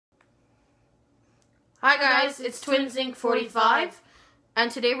Hi guys, it's Twins Inc. 45, and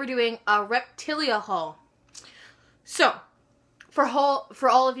today we're doing a Reptilia haul. So, for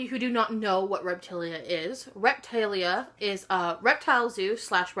all of you who do not know what Reptilia is a reptile zoo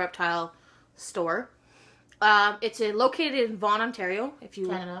 / reptile store. It's located in Vaughan, Ontario.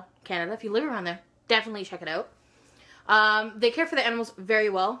 Canada. If you live around there, definitely check it out. They care for the animals very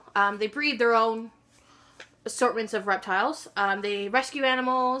well. They breed their own assortments of reptiles. They rescue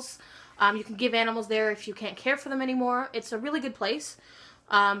animals. You can give animals there if you can't care for them anymore. It's a really good place.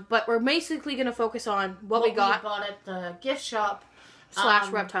 But we're basically going to focus on what we bought at the gift shop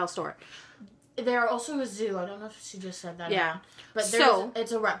 / reptile store. They're also a zoo. I don't know if she just said that. Yeah. But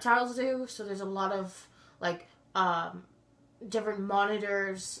it's a reptile zoo, so there's a lot of like different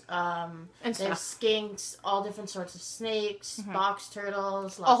monitors. And they have skinks, all different sorts of snakes, box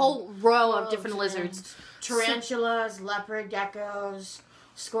turtles, a whole row of different lizards, tarantulas, leopard geckos,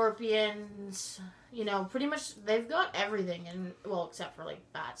 scorpions. You know, pretty much they've got everything, and well, except for like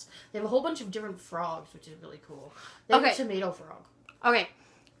bats. They have a whole bunch of different frogs, which is really cool. They have a tomato frog. Okay,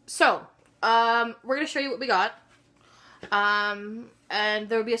 so we're gonna show you what we got, and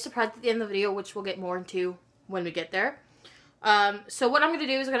there will be a surprise at the end of the video, which we'll get more into when we get there. So what I'm gonna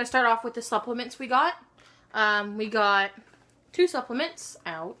do is I'm gonna start off with the supplements we got. We got 2 supplements.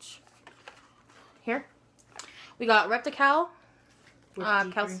 Ouch. Here, we got Reptical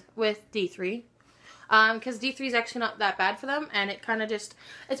with D3. Because D3 is actually not that bad for them, and it kind of just,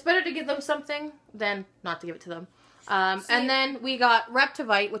 it's better to give them something than not to give it to them. And then we got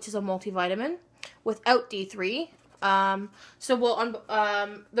Reptivite, which is a multivitamin, without D3. So we'll,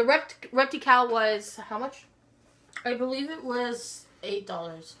 the Reptical was, how much? I believe it was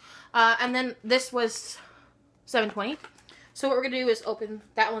 $8. And then this was $7.20. So what we're going to do is open,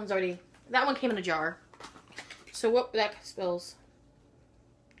 that one came in a jar. So what, that spills.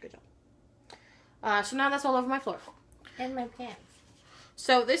 Good job. So now that's all over my floor. And my pants.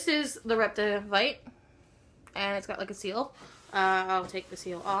 So this is the Reptivite. And it's got like a seal. I'll take the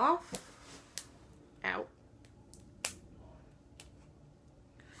seal off. Ow.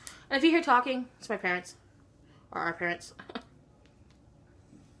 And if you hear talking, it's my parents. Or our parents.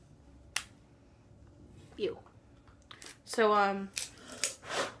 Ew. So, oh,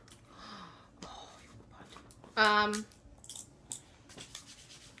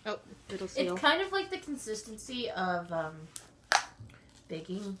 little seal. It's kind of like the consistency of,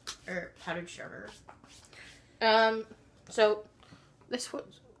 baking, or powdered sugar. So, this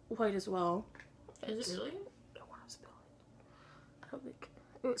one's white as well. Is it really? I don't want to spill it. I don't think.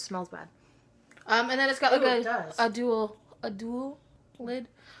 Ooh, it smells bad. And then it's got like a dual lid.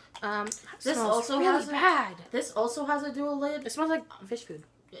 This also really has bad. This also has a dual lid. It smells like fish food.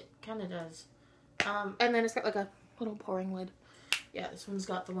 It kind of does. And then it's got like a little pouring lid. Yeah, this one's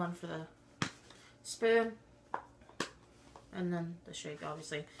got the one for the spoon. And then the shake,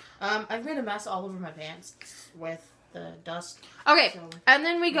 obviously. I've made a mess all over my pants with the dust. Okay, so. And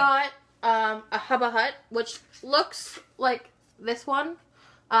then we got a Hubba Hut, which looks like this one,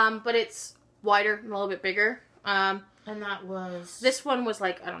 but it's wider and a little bit bigger. And that was... This one was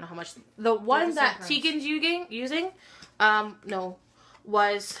like, I don't know how much. The one that Tegan's using, no,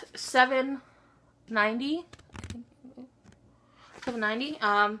 was $7.90.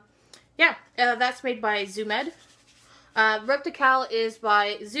 $7.90. Yeah, that's made by ZooMed. Reptical is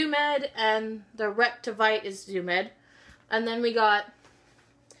by ZooMed, and the Reptivite is ZooMed. And then we got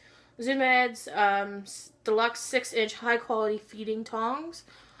ZooMed's deluxe 6-inch high-quality feeding tongs.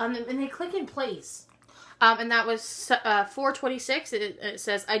 And they click in place. And that was $4.26. It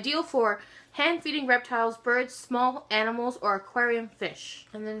says, ideal for hand-feeding reptiles, birds, small animals, or aquarium fish.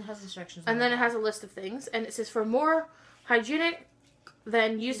 And then it has instructions. And then it has a list of things. And it says, for more hygienic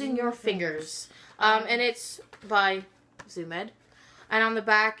than using your fingers. And it's by ZooMed. And on the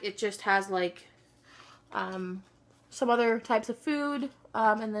back, it just has, like, some other types of food.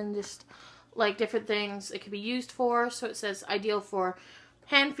 And then just, like, different things it could be used for. So it says, ideal for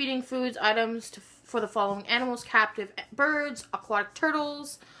hand-feeding foods, items for the following animals: captive birds, aquatic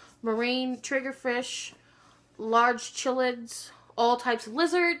turtles, marine triggerfish, large chilids, all types of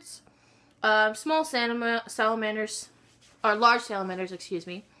lizards, small salamanders, or large salamanders, excuse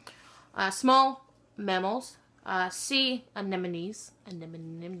me, small mammals, sea anemones, What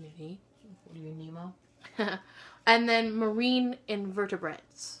are you, Nemo? and then marine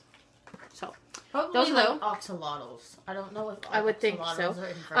invertebrates. So, probably those are like those. Oxalotls. I don't know if I would think so. Are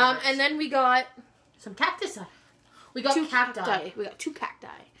invertebrates. And then we got some cactus. We got 2 cacti. We got 2 cacti.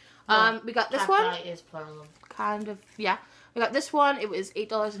 Well, we got this one. Cacti is plural. Kind of, yeah. We got this one. It was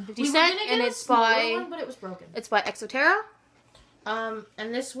 $8.50, and and it's by one, but it was broken. It's by Exoterra.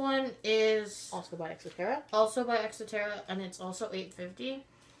 And this one is Also by Exoterra. also by Exoterra, and it's also $8.50.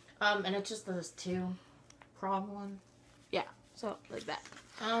 And it's just this 2-prong one. Yeah, so like that.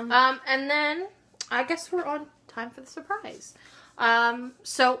 Um, And then I guess we're on time for the surprise.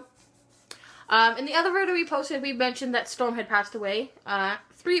 So in the other video we posted, we mentioned that Storm had passed away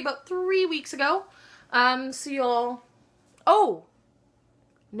about 3 weeks ago. So you'll... Oh!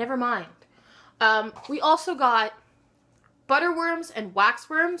 Never mind. We also got butterworms and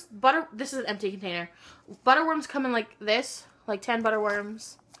waxworms. This is an empty container. Butterworms come in like this, like 10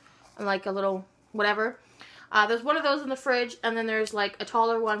 butterworms, and like a little whatever. There's one of those in the fridge, and then there's like a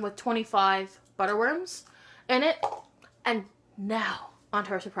taller one with 25 butterworms in it. And now, on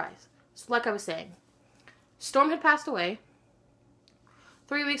to our surprise. So like I was saying, Storm had passed away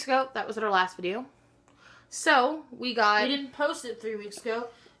 3 weeks ago. That was in our last video. So, we didn't post it 3 weeks ago.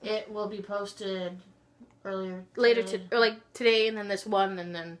 It will be posted later today, and then this one,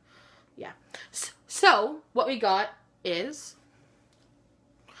 and then, yeah. So, what we got is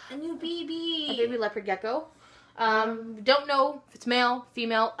a new baby. A baby leopard gecko. Don't know if it's male,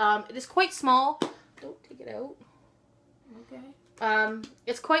 female. It is quite small. Don't take it out. Okay.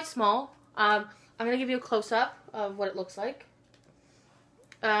 It's quite small. I'm going to give you a close-up of what it looks like.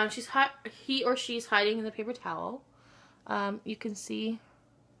 He or she's hiding in the paper towel. You can see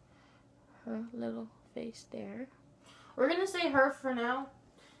her little face there. We're going to say her for now.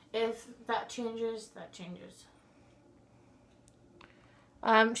 If that changes, that changes.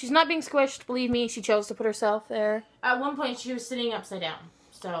 She's not being squished. Believe me, she chose to put herself there. At one point, she was sitting upside down.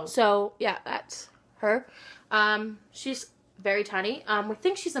 So yeah, that's her. She's very tiny. We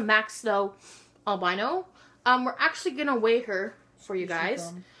think she's a max, though, albino. We're actually going to weigh her for you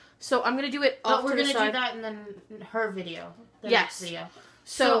guys. So I'm going to do it off we're to the going to side. do that in then her video. Next video.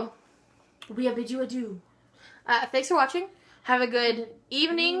 So we bid you adieu. Thanks for watching. Have a good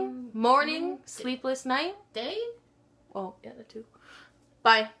evening, morning, sleepless night. Day? Oh, yeah, that too.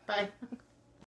 Bye. Bye.